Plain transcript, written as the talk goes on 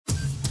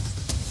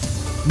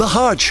The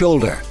Hard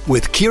Shoulder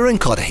with Kieran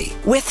Cuddihy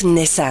with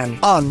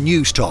Nissan on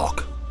News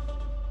Talk.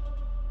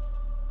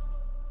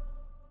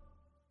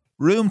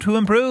 Room to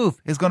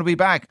Improve is going to be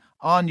back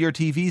on your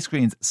TV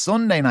screens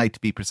Sunday night, to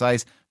be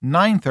precise,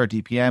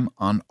 9:30pm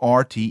on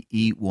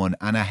RTÉ One.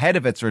 And ahead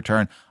of its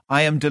return,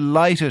 I am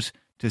delighted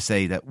to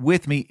say that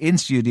with me in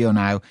studio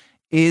now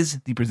is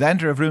the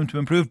presenter of Room to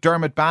Improve,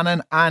 Dermot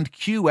Bannon, and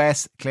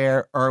QS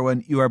Claire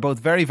Irwin. You are both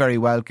very, very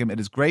welcome.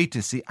 It is great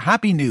to see.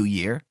 Happy New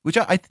Year, which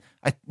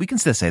we can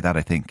still say that,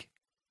 I think.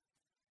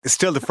 It's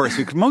still the first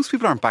week. Most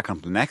people aren't back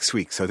until next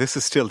week, so this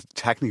is still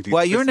technically...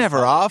 Well, you're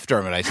never off,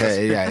 Dermot, I tell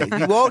you. Yeah.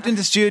 You walked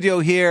into studio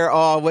here,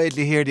 wait till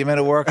you hear the amount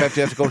of work I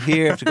have to go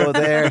here, have to go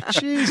there.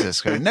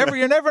 Jesus Christ.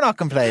 You're never not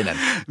complaining.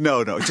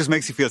 No, it just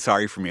makes you feel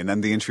sorry for me, and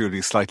then the interview will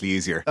be slightly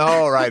easier.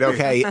 Oh, right,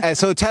 okay.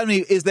 So tell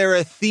me, is there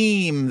a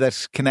theme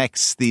that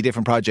connects the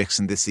different projects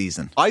in this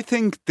season? I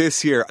think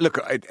this year, look,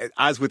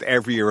 as with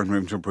every year in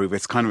Room to Improve,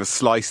 it's kind of a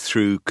slice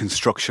through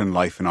construction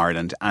life in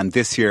Ireland, and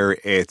this year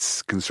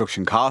it's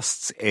construction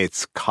costs,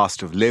 it's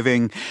cost of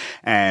living.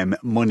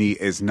 Money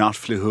is not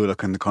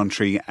fluhulach in the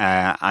country.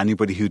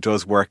 Anybody who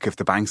does work, if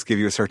the banks give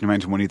you a certain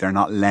amount of money, they're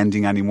not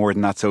lending any more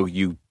than that, so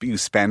you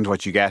spend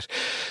what you get.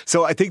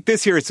 So I think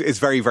this year it's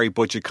very, very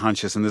budget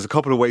conscious, and there's a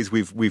couple of ways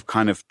we've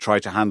kind of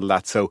tried to handle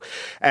that. So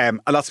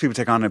lots of people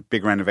take on a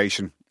big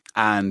renovation,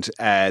 and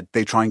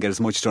they try and get as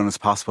much done as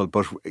possible,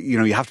 but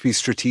you have to be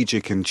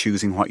strategic in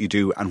choosing what you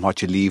do and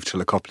what you leave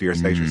till a couple of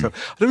years later. So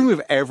I don't think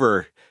we've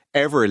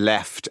ever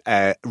left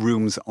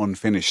rooms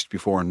unfinished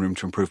before in Room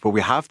to Improve, but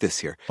we have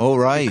this year. Oh,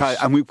 right.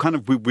 And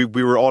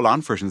we were all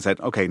on for it and said,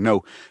 okay,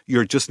 no,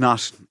 you're just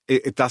not,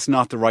 that's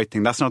not the right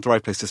thing. That's not the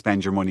right place to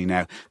spend your money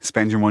now.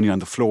 Spend your money on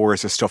the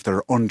floors or stuff that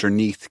are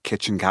underneath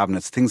kitchen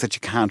cabinets, things that you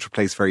can't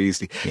replace very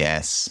easily.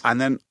 Yes.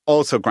 And then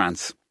also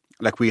grants.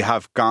 Like, we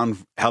have gone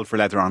hell for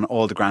leather on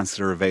all the grants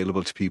that are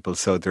available to people.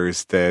 So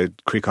there's the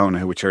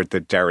Críochána, which are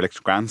the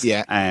derelict grants.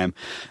 Yeah.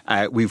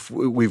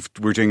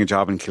 We're doing a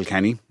job in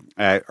Kilkenny,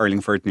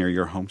 Urlingford, near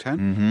your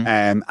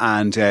hometown.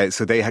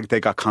 So they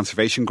got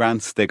conservation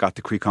grants. They got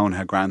the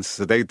Críochána grants.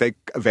 So they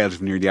availed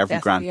of nearly every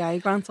grant. SEI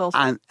grants also.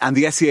 And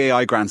the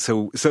SEAI grants.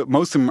 So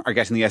most of them are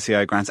getting the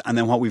SEAI grants. And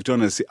then what we've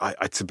done is,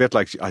 it's a bit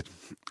like, I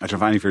don't know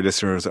if any of your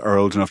listeners are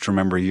old enough to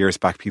remember years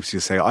back, people used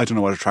to say, I don't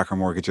know what a tracker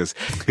mortgage is.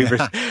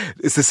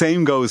 It's the same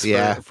goes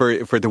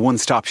for the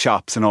one-stop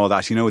shops and all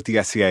that, with the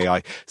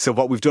SEAI. So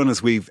what we've done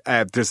is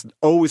there's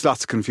always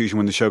lots of confusion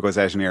when the show goes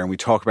out in air and we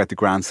talk about the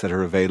grants that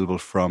are available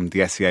from the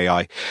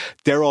SEAI.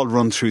 They're all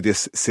run through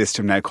this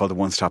system now called the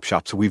one-stop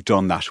shop. So we've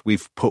done that.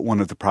 We've put one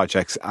of the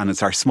projects, and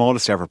it's our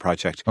smallest ever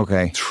project,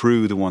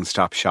 through the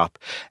one-stop shop.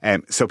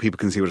 So people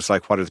can see what it's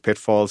like, what are the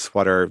pitfalls,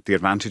 what are the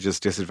advantages,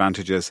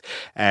 disadvantages.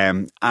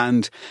 And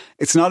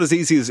it's not as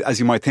easy as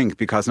you might think,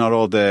 because not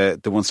all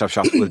the one-stop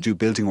shops will do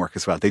building work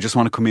as well. They just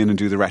want to come in and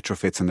do the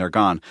retrofits and they're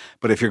gone.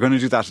 But if you're going to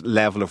do that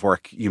level of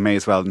work, you may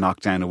as well knock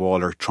down a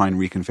wall or try and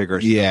reconfigure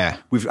it. Yeah.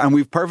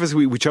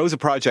 We chose a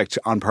project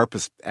on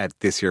purpose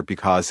this year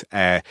because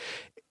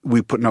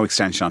we put no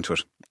extension onto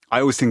it. I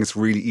always think it's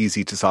really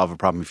easy to solve a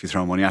problem if you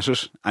throw money at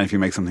it, and if you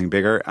make something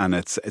bigger, and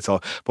it's all.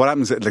 But what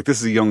happens? Like, this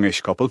is a youngish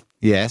couple,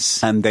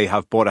 yes, and they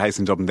have bought a house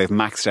in Dublin. They've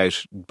maxed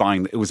out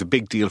buying. It was a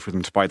big deal for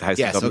them to buy the house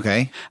in Dublin.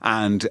 Okay,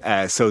 and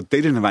so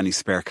they didn't have any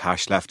spare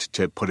cash left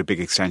to put a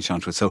big extension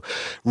onto it. So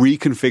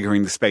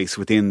reconfiguring the space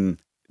within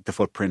the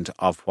footprint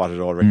of what it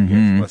already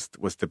is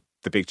was the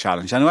big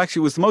challenge. And it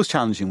actually was the most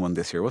challenging one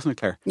this year, wasn't it,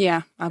 Claire?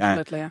 Yeah,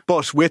 absolutely. Yeah.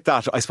 But with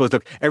that, I suppose,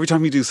 look, every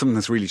time you do something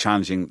that's really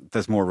challenging,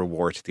 there's more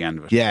reward at the end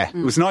of it. Yeah.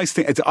 It was a nice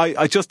thing.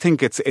 I just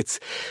think it's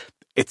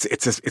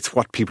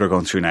what people are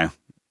going through now.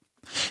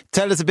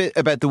 Tell us a bit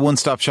about the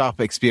one-stop shop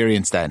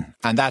experience then,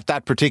 and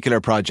that particular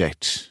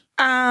project.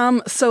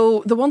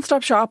 So the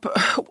one-stop shop,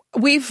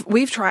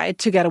 we've tried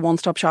to get a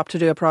one-stop shop to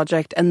do a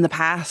project in the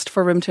past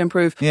for Room to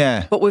Improve.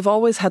 Yeah. But we've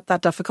always had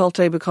that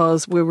difficulty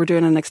because we were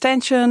doing an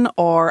extension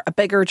or a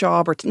bigger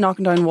job or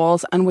knocking down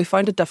walls, and we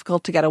found it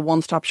difficult to get a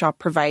one-stop shop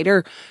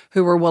provider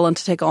who were willing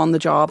to take on the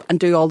job and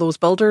do all those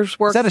builders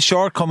work. Is that a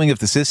shortcoming of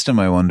the system,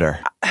 I wonder?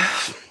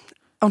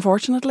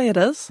 Unfortunately, it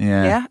is.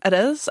 Yeah, it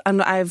is.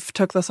 And I've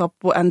took this up,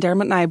 and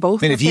Dermot and I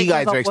both. I mean, if you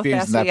guys are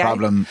experiencing that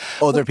problem,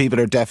 other people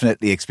are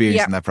definitely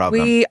experiencing that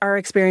problem. We are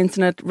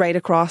experiencing it right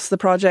across the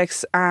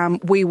projects.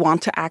 We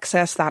want to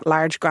access that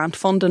large grant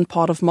funding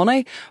pot of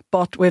money,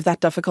 but we have that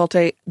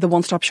difficulty. The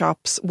one-stop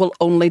shops will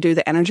only do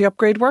the energy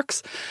upgrade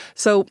works.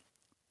 So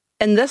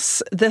in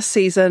this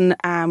season,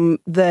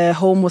 the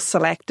home was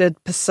selected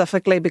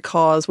specifically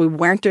because we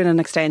weren't doing an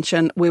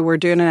extension. We were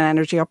doing an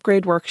energy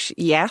upgrade works,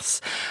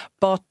 yes,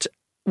 but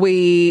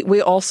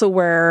we also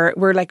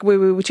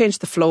we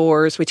changed the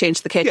floors, we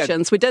changed the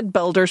kitchens, we did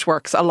builders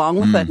works along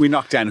with it. We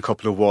knocked down a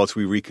couple of walls,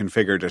 we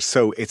reconfigured it.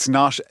 So it's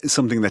not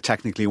something that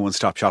technically a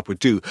one-stop shop would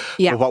do.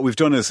 Yeah. But what we've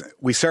done is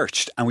we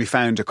searched and we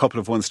found a couple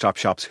of one-stop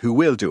shops who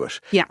will do it.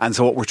 Yeah. And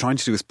so what we're trying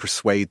to do is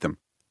persuade them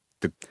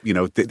the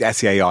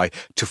SEAI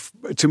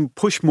to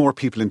push more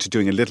people into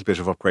doing a little bit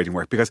of upgrading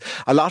work, because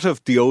a lot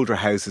of the older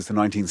houses, the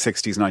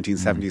 1960s,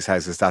 1970s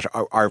houses that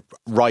are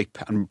ripe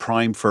and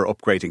prime for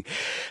upgrading,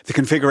 the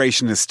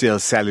configuration is still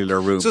cellular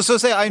rooms. So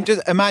say, I'm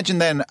just imagine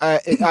then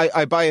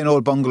I buy an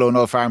old bungalow, an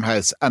old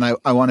farmhouse, and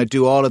I want to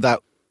do all of that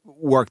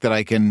work that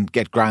I can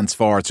get grants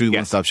for through the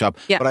one-stop shop,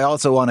 but I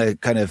also want to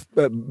kind of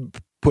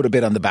put a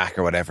bit on the back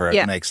or whatever,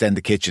 and I extend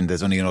the kitchen.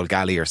 There's only an old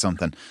galley or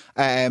something.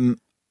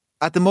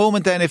 At the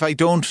moment, then, if I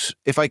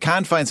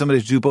can't find somebody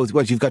to do both,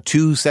 you've got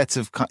two sets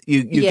of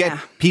you get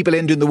people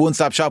in doing the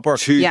one-stop shop work,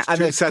 and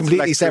a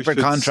completely separate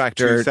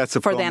contractor, 2 sets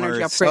of for the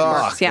energy upgrade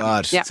works.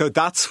 God. So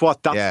that's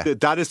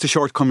that is the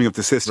shortcoming of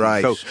the system.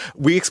 Right. So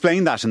we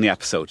explained that in the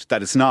episode,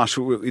 that this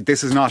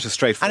is not a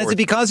straightforward. And is it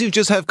because you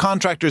just have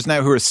contractors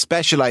now who are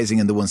specialising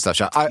in the one-stop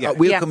shop?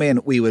 We'll come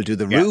in, we will do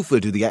the roof, we'll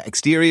do the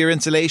exterior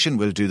insulation,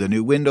 we'll do the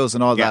new windows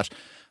and all that.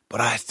 But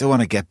I still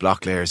want to get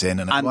block layers in,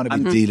 and I want to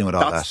be dealing with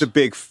all that. That's the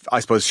big, I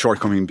suppose,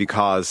 shortcoming,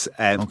 because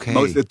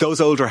those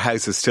older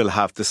houses still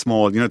have the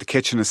small, the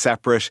kitchen is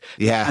separate.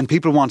 Yeah. And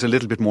people want a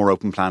little bit more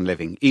open plan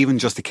living, even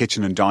just the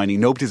kitchen and dining.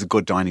 Nobody's a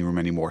good dining room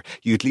anymore.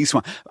 You at least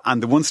want,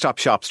 and the one-stop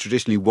shops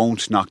traditionally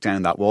won't knock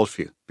down that wall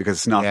for you, because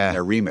it's not in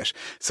their remit.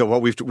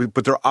 So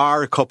but there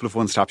are a couple of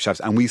one-stop shops,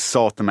 and we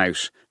sought them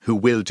out who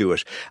will do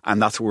it,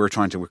 and that's what we're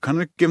kind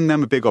of giving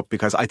them a big up,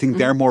 because I think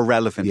they're more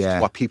relevant to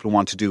what people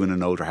want to do in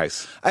an older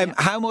house.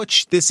 How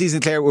much this season,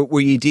 Claire, were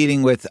you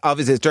dealing with,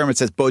 obviously as Dermot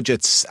says,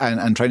 budgets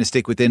and trying to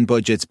stick within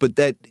budgets, but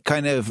that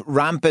kind of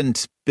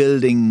rampant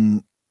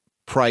building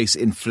price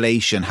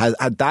inflation,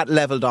 had that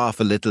levelled off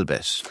a little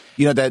bit?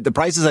 The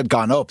prices had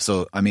gone up,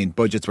 so I mean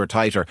budgets were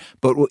tighter,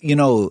 but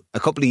a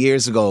couple of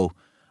years ago,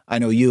 I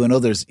know you and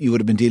others, you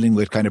would have been dealing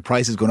with kind of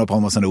prices going up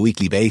almost on a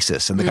weekly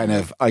basis, and the kind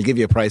of, I'll give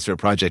you a price for a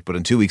project, but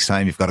in 2 weeks'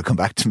 time, you've got to come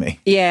back to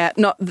me. Yeah,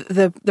 no,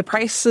 the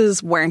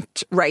prices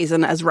weren't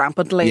rising as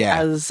rampantly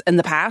as in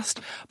the past,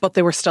 but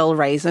they were still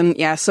rising.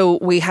 Yeah, so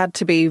we had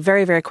to be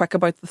very, very quick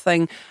about the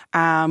thing.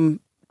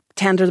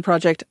 Tender the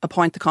project,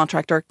 appoint the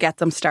contractor, get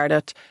them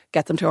started,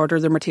 get them to order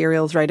their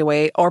materials right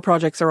away. Our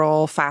projects are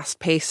all fast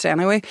paced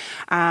anyway.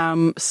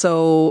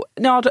 So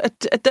no,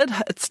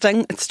 it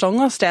stung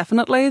us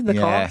definitely, the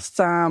costs.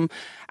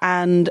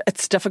 And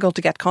it's difficult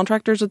to get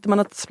contractors at the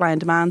minute, the supply and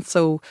demand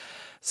so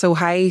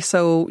high.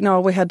 So no,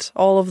 we had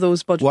all of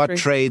those budgetary. What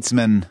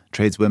tradesmen,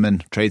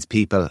 tradeswomen,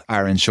 tradespeople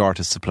are in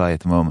shortest supply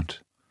at the moment?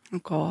 Oh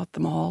God,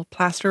 them all.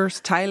 Plasters,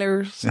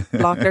 tilers,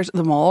 blockers,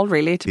 them all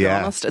really, to be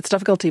honest. It's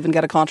difficult to even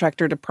get a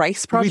contractor to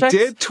price projects. We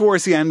did,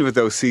 towards the end of it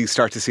though,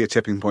 start to see a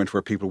tipping point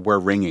where people were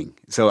ringing.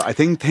 So I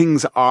think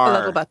things are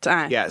a little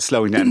bit,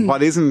 slowing down.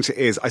 What isn't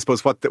is, I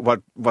suppose, what's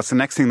the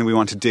next thing that we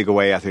want to dig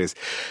away at is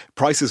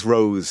prices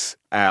rose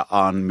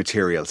on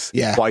materials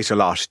quite a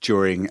lot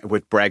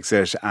with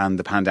Brexit and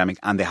the pandemic,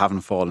 and they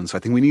haven't fallen. So I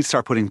think we need to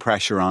start putting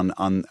pressure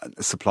on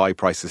supply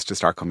prices to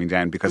start coming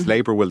down, because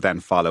labour will then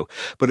follow.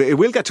 But it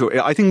will get to it.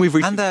 I think we've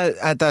reached... And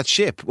that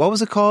ship, what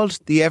was it called?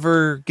 The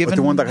Ever Given?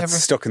 The one that got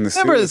stuck in the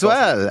Remember as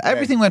well.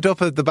 Everything went up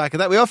at the back of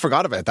that. We all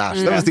forgot about that.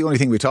 That was the only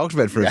thing we talked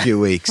about for a few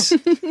weeks.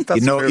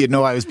 You'd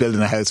know I was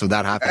building a house when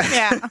that happened.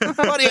 Yeah.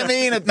 What do you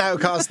mean it now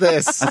costs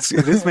this?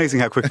 It is amazing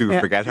how quickly we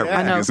forget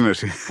everything,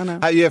 isn't it? I know.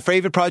 Have you a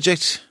favourite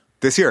project?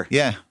 This year?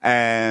 Yeah.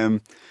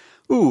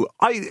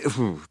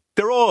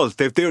 They're all.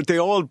 They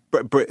all.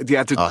 It's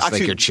actually,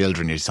 like your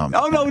children you're talking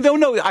about.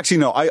 No. Actually,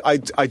 no. I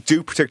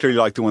do particularly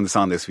like the one that's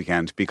on this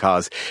weekend,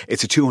 because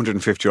it's a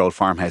 250-year-old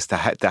farmhouse. The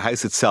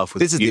house itself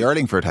was. This is the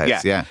Erlingford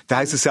house. Yeah. The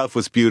house itself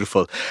was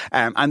beautiful,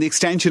 and the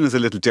extension is a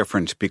little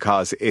different,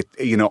 because it.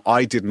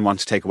 I didn't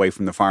want to take away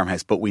from the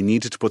farmhouse, but we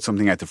needed to put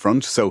something out the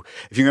front. So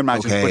if you can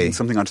imagine putting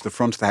something onto the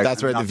front of the house,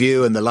 that's where the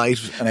view and the light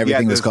and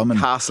everything was coming.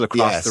 Castle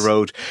across the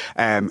road.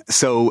 I'm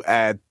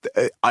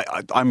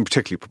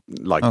particularly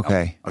like.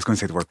 Okay. I was going to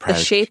say the word. The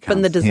shape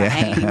and the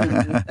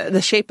design,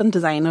 the shape and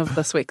design of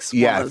this week's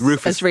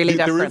roof is really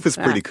different. The roof is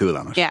pretty cool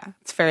on it. Yeah,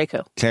 it's very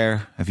cool.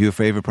 Claire, have you a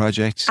favourite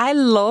project? I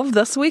love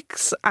this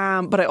week's,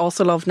 but I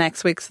also love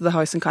next week's, the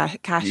house in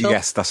Cashel.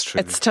 Yes, that's true.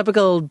 It's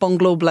typical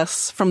bungalow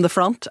bliss from the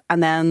front,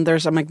 and then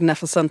there's a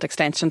magnificent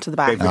extension to the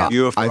back. Big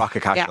view of the Rock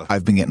of Cashel.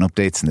 I've been getting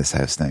updates in this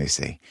house now, you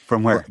see.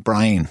 From where?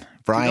 Brian.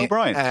 Brian.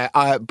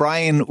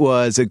 Brian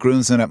was a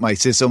groomsman at my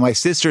sister. So my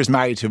sister is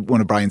married to one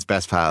of Brian's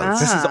best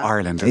pals. This is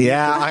Ireland.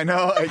 Yeah, I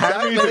know.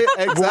 Exactly.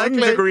 1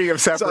 degree of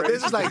separation. So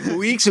this was like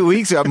weeks and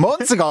weeks ago,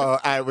 months ago.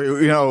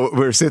 We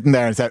were sitting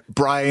there and said,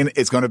 Brian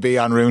is going to be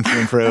on Room to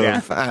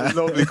Improve.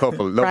 Lovely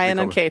couple. Brian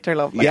and Kate are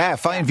lovely. Yeah,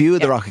 fine view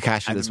of the Rock of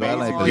Cashel as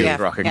well, I believe.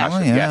 The Rock of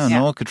Cashel.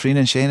 No,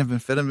 Katrina and Shane have been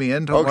filling me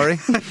in, don't worry.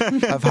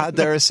 I've had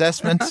their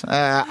assessment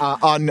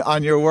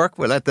on your work.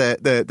 We'll let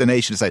the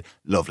nation decide.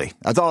 Lovely.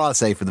 That's all I'll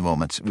say for the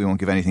moment. We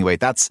won't give anything away.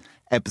 That's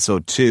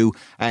episode 2.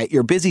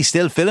 You're busy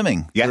still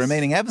filming the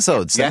remaining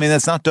episodes. Yes. I mean,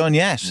 that's not done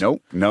yet.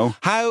 No.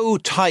 How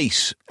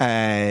tight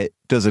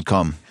does it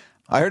come?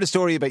 I heard a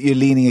story about you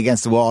leaning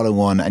against the wall in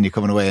one and you're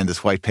coming away in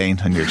this white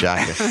paint on your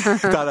jacket.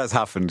 That has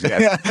happened,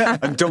 yes.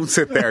 And don't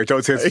sit there.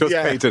 Don't sit. It's just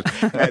painted.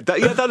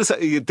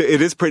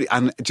 It is pretty.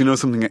 And do you know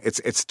something?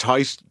 It's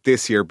tight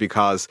this year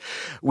because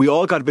we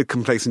all got a bit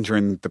complacent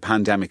during the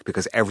pandemic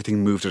because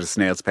everything moved at a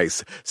snail's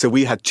pace. So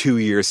we had 2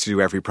 years to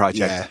do every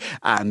project. Yeah.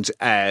 And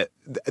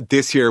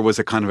this year was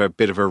a kind of a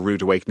bit of a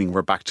rude awakening.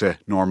 We're back to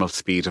normal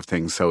speed of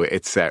things. So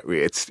it's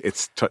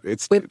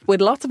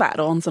with lots of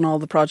add-ons and all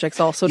the projects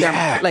also.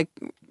 Like,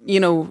 you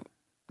know,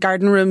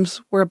 garden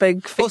rooms were a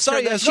big fixture. Oh,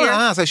 sorry, I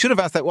should have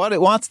asked that.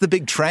 What's the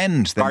big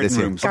trend then garden this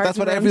year? rooms. That's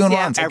what everyone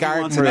wants, a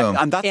garden room.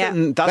 And that's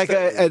like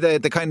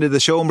the kind of the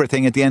Schomburg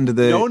thing at the end of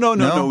the...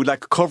 No,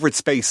 like covered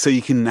space so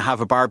you can have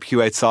a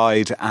barbecue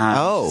outside.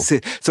 And so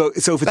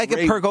if it's like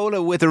a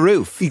pergola with a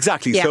roof.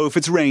 Exactly. Yeah. So if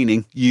it's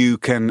raining, you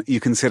can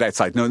sit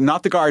outside. No,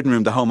 not the garden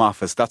room, the home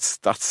office. That's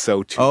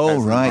so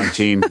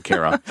 2019,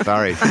 Kieran.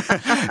 Sorry.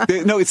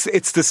 No,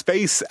 it's the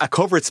space, a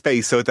covered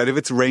space, so that if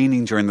it's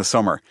raining during the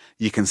summer,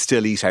 you can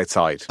still eat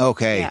outside.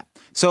 Okay. Yeah.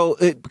 So,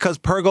 because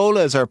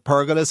pergolas or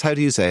pergolas, how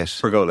do you say it?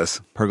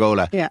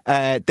 Pergola.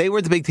 Yeah. They were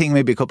the big thing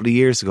maybe a couple of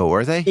years ago,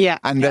 were they? Yeah.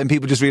 And then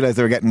people just realised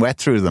they were getting wet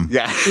through them.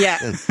 Yeah. Yeah.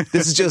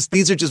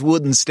 These are just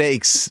wooden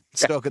stakes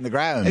stuck in the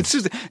ground.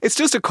 It's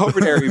just a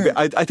covered area.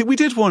 I think we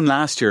did one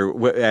last year.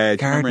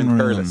 Garden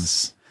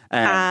rooms.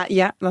 That's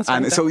right.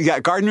 And so,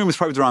 garden room is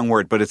probably the wrong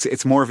word, but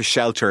it's more of a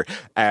shelter.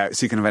 So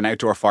you can have an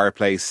outdoor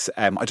fireplace.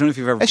 I don't know if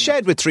you've ever... A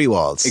shed with 3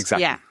 walls.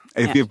 Exactly. Yeah.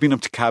 If you've been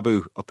up to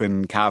Cabu up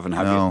in Cavan,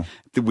 have you?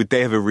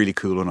 They have a really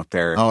cool one up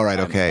there. All right,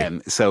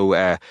 okay. So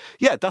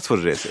that's what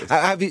it is.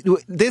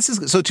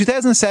 So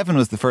 2007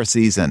 was the first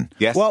season.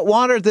 Yes.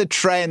 What are the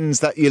trends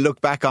that you look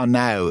back on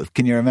now?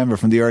 Can you remember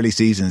from the early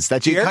seasons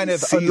that you kind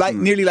of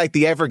nearly like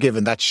the Ever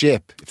Given, that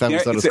ship, if that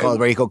was what it was called,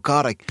 where you go,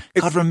 God,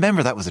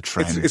 remember that was a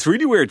trend. It's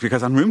really weird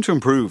because on Room to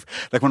Improve,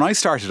 like when I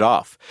started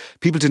off,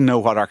 people didn't know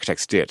what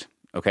architects did.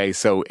 Okay,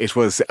 so it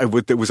was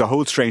a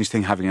whole strange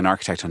thing having an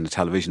architect on the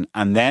television.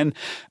 And then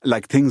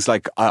like things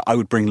like I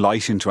would bring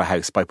light into a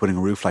house by putting a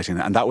roof light in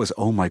it. And that was,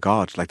 oh my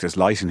God, like there's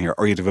light in here,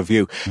 or you'd have a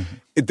view.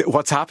 Mm-hmm.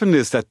 What's happened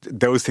is that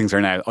those things are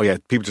now,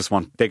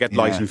 people they get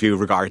light and view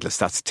regardless.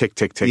 That's tick,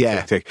 tick, tick,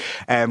 tick, tick.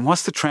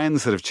 What's the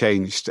trends that have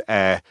changed?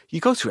 You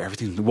go through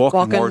everything. The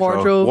walk-in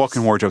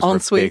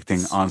wardrobes were a big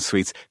thing. En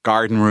suites,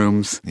 garden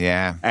rooms.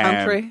 Yeah.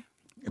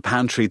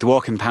 Pantry, the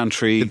walk-in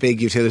pantry. The big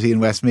utility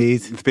in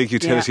Westmeath.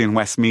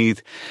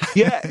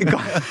 Yeah.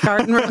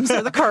 Garden rooms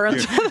are the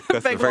current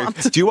big one.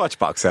 Do you watch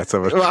box sets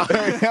of it?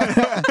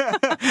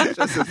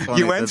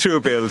 You went through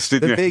a build,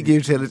 didn't you? The big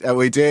utility.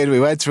 We did. We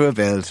went through a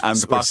build. And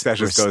the box set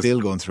is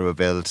still going through a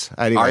build.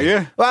 Anyway. Are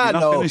you? Well,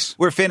 no. Finished?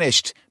 We're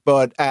finished.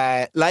 But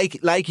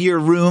like your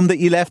room that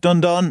you left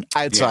undone,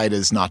 outside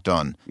is not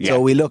done. Yeah.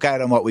 So we look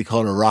out on what we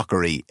call a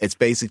rockery. It's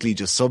basically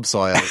just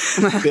subsoil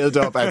built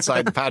up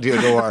outside the patio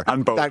door.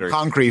 And that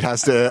concrete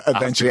has to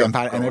eventually, and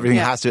everything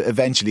has to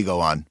eventually go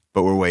on.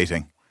 But we're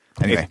waiting.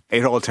 Anyway,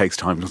 it all takes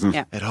time, doesn't it?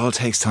 Yeah. It all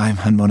takes time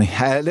and money.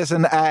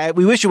 Listen,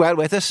 we wish you well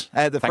with it.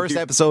 The first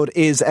episode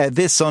is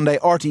this Sunday,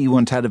 RTÉ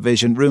One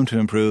Television, Room to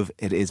Improve.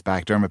 It is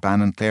back. Dermot,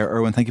 Bannon, Claire,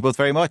 Irwin, thank you both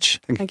very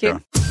much. Thank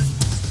you.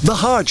 The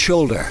Hard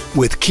Shoulder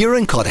with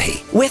Kieran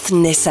Cuddihy. With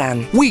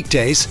Nissan.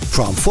 Weekdays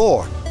from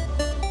 4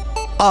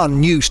 on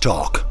News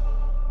Talk.